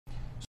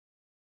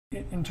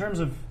In terms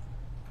of,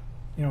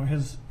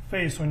 his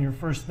face when you're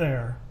first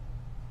there,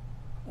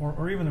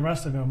 or even the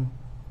rest of him,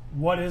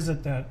 what is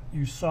it that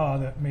you saw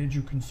that made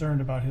you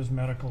concerned about his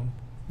medical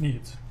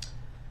needs?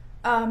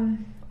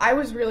 I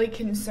was really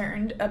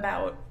concerned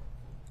about,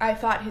 I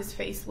thought his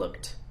face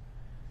looked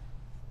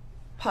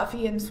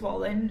puffy and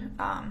swollen,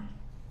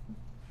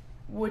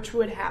 which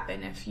would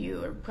happen if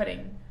you are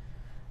putting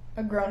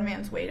a grown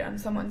man's weight on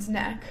someone's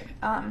neck.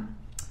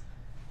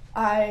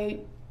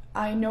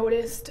 I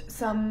noticed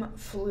some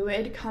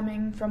fluid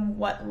coming from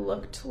what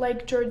looked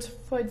like George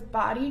Floyd's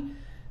body,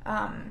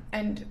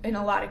 and in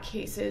a lot of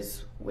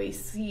cases we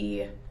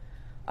see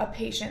a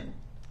patient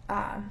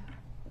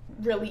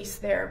release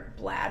their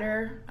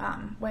bladder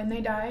when they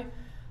die.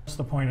 What's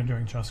the point of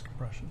doing chest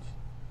compressions?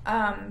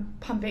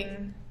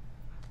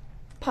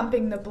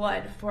 Pumping the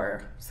blood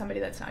for somebody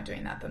that's not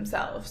doing that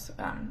themselves,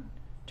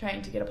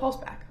 trying to get a pulse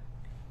back.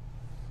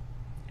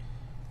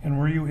 And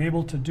were you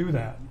able to do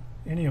that,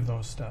 any of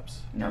those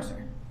steps? No,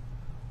 sir.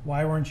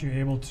 Why weren't you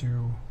able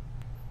to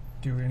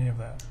do any of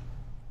that?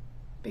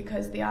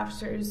 Because the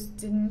officers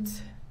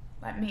didn't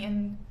let me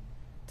in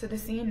to the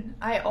scene.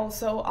 I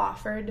also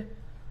offered,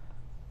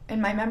 in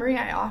my memory,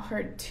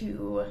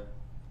 to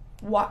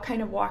walk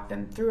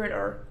them through it,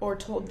 or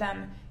told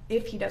them,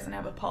 if he doesn't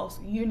have a pulse,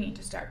 you need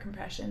to start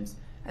compressions,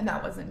 and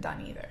that wasn't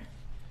done either.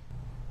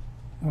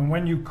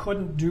 When you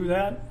couldn't do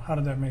that, how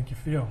did that make you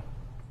feel?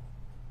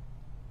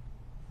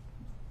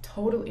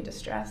 Totally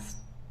distressed.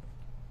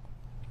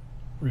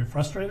 Were you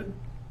frustrated?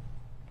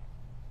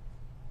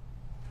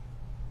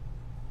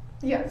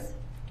 Yes.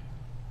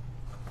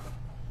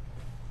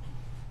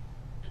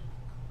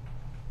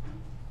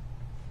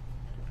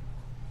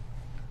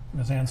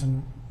 Ms.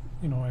 Hansen,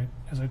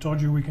 as I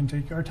told you, we can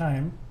take our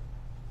time,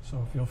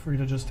 so feel free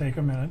to just take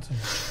a minute. And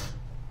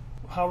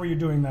how were you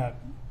doing that,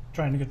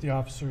 trying to get the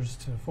officers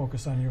to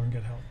focus on you and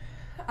get help?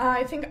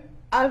 I think,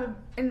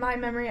 in my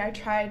memory, I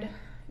tried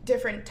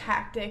different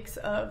tactics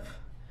of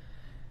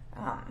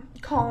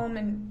calm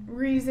and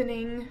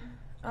reasoning.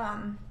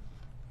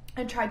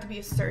 I tried to be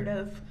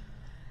assertive.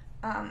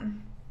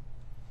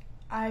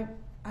 I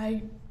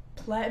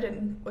pled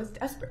and was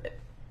desperate.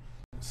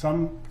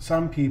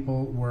 Some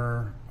people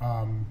were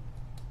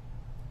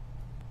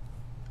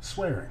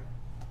swearing.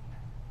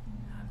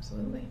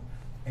 Absolutely.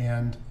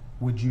 And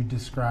would you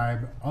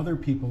describe other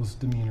people's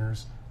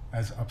demeanors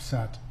as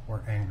upset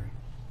or angry?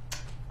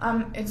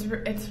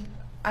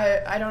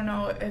 I don't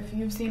know if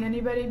you've seen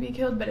anybody be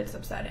killed, but it's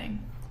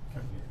upsetting.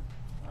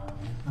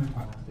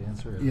 The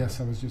answer is yes,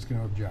 I was just going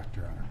to object,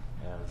 Your Honor.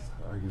 As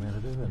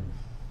argumentative, and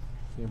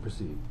you can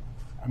proceed.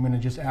 I'm going to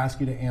just ask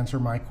you to answer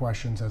my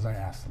questions as I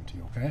ask them to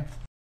you, okay?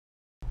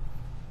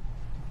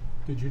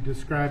 Did you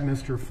describe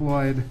Mr.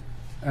 Floyd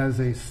as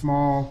a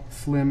small,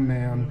 slim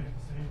man?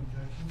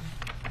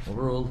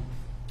 Overruled.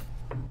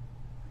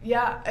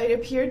 Yeah, it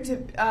appeared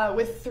to,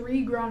 with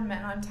 3 grown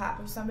men on top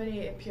of somebody,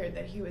 it appeared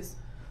that he was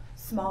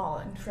small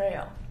and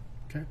frail.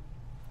 Okay.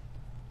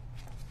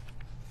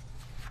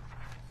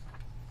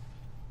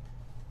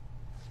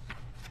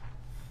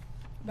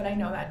 But I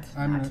know that's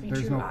not to be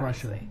there's true, no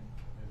obviously. question.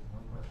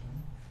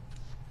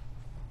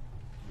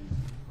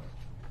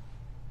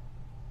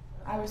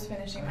 I was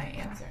finishing my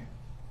answer.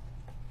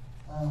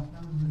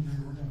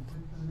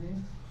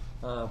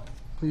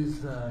 Please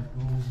go back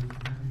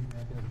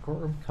into the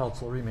courtroom.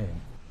 Counsel remain.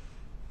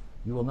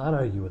 You will not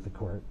argue with the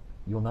court.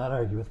 You will not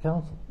argue with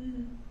counsel.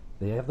 Mm-hmm.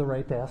 They have the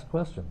right to ask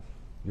questions.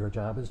 Your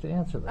job is to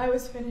answer them. I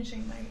was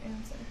finishing my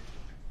answer.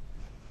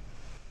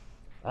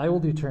 I will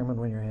determine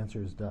when your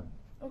answer is done.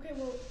 Okay,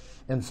 well...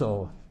 And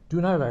so, do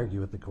not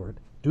argue with the court.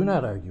 Do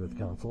not argue with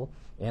counsel.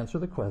 Answer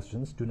the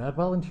questions. Do not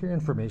volunteer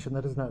information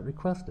that is not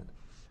requested.